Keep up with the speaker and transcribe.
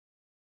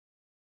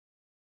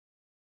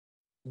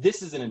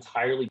This is an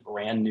entirely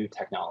brand new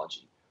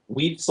technology.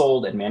 We've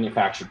sold and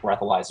manufactured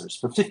breathalyzers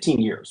for 15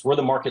 years. We're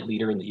the market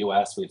leader in the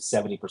US. We have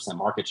 70%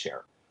 market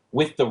share.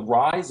 With the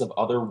rise of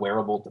other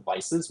wearable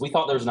devices, we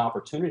thought there was an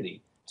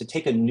opportunity to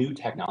take a new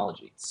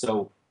technology.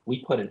 So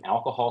we put an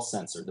alcohol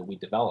sensor that we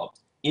developed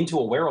into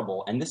a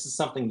wearable, and this is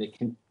something that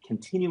can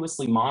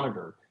continuously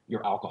monitor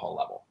your alcohol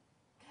level.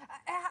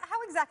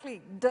 How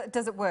exactly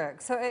does it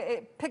work? So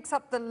it picks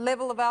up the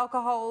level of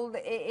alcohol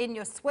in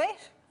your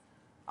sweat,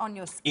 on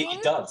your skin?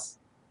 It does.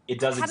 It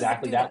does How does it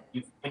exactly do that.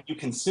 that? When you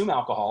consume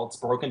alcohol, it's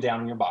broken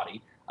down in your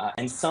body,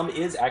 and some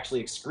is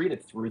actually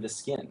excreted through the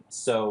skin.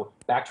 So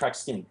BACtrack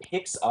Skyn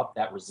picks up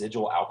that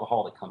residual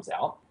alcohol that comes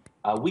out.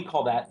 We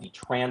call that the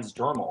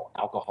transdermal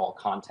alcohol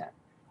content.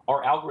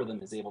 Our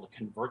algorithm is able to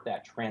convert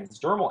that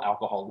transdermal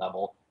alcohol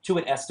level to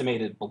an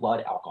estimated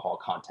blood alcohol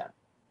content.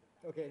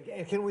 Okay,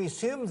 and can we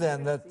assume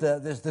then that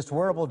this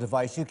wearable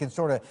device, you can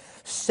sort of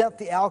set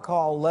the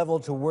alcohol level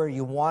to where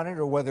you want it,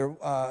 or whether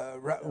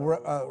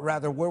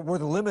rather where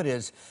the limit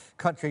is,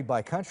 country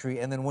by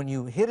country, and then when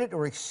you hit it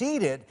or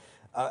exceed it,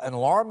 an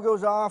alarm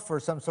goes off, or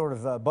some sort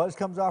of buzz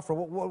comes off, or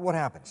what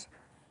happens?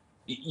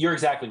 You're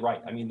exactly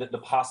right. I mean, the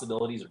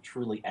possibilities are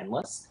truly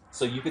endless.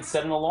 So you could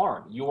set an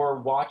alarm. Your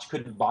watch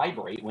could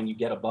vibrate when you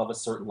get above a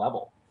certain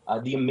level.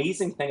 The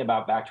amazing thing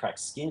about BACtrack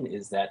Skyn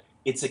is that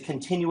it's a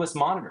continuous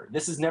monitor.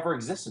 This has never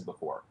existed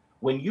before.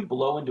 When you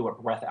blow into a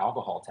breath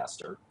alcohol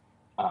tester,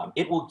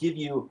 it will give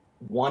you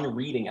one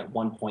reading at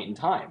one point in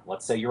time.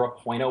 Let's say you're a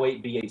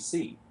 0.08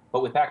 BAC.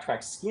 But with BACtrack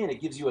Skyn,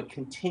 it gives you a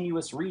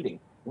continuous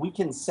reading. We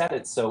can set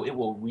it so it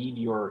will read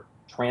your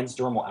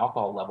transdermal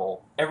alcohol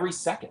level every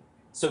second.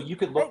 So you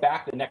could look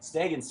back the next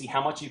day and see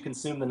how much you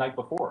consumed the night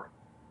before.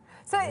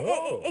 So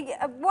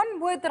one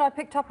word that I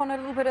picked up on a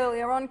little bit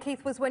earlier on,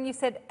 Keith, was when you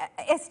said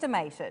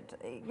estimated.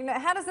 You know,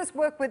 how does this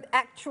work with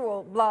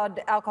actual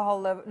blood alcohol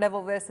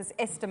level versus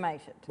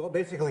estimated? Well,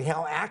 basically,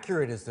 how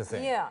accurate is the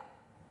thing? Yeah.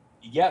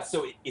 Yeah,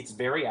 so it's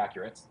very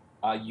accurate.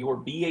 Your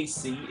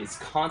BAC is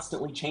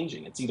constantly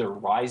changing. It's either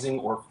rising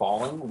or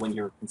falling when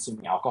you're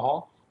consuming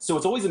alcohol. So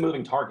it's always a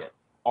moving target.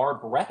 Our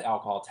breath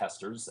alcohol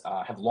testers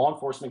have law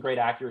enforcement grade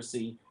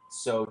accuracy.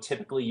 So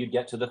typically you'd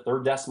get to the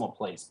third decimal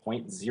place,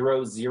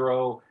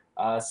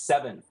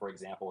 0.007, for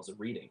example, as a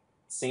reading.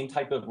 Same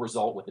type of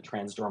result with the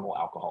transdermal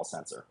alcohol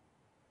sensor.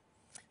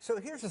 So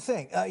here's the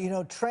thing, you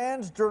know,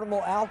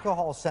 transdermal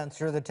alcohol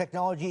sensor, the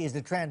technology is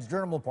the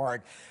transdermal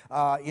part,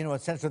 you know, a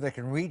sensor that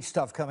can read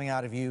stuff coming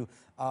out of you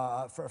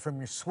from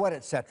your sweat,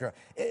 etc.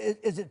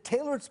 Is it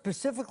tailored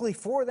specifically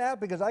for that?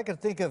 Because I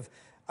could think of,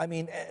 I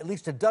mean, at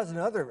least a dozen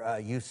other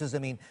uses. I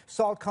mean,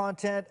 salt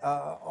content,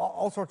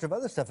 all sorts of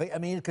other stuff. I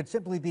mean, it could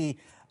simply be,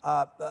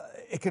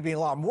 it could be a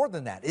lot more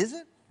than that, is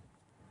it?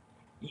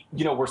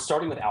 You know, we're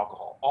starting with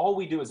alcohol. All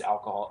we do is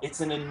alcohol.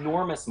 It's an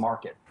enormous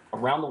market.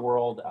 Around the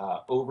world,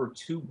 over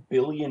 2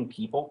 billion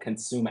people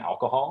consume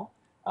alcohol.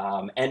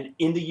 And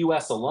in the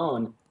US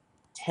alone,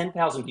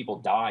 10,000 people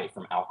die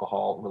from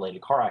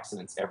alcohol-related car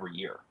accidents every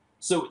year.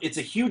 So it's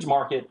a huge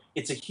market.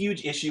 It's a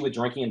huge issue with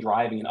drinking and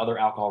driving and other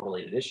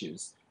alcohol-related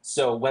issues.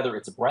 So whether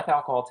it's a breath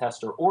alcohol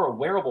tester or a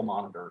wearable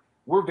monitor,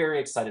 we're very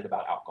excited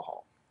about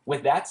alcohol.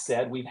 With that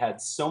said, we've had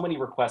so many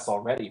requests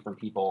already from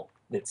people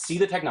that see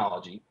the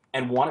technology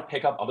and want to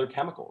pick up other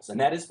chemicals. And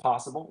that is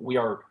possible. We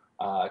are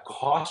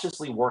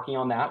cautiously working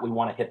on that. We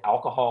want to hit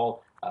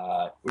alcohol.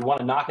 We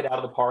want to knock it out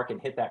of the park and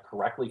hit that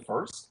correctly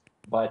first.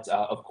 But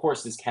of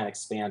course, this can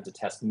expand to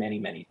test many,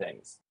 many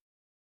things.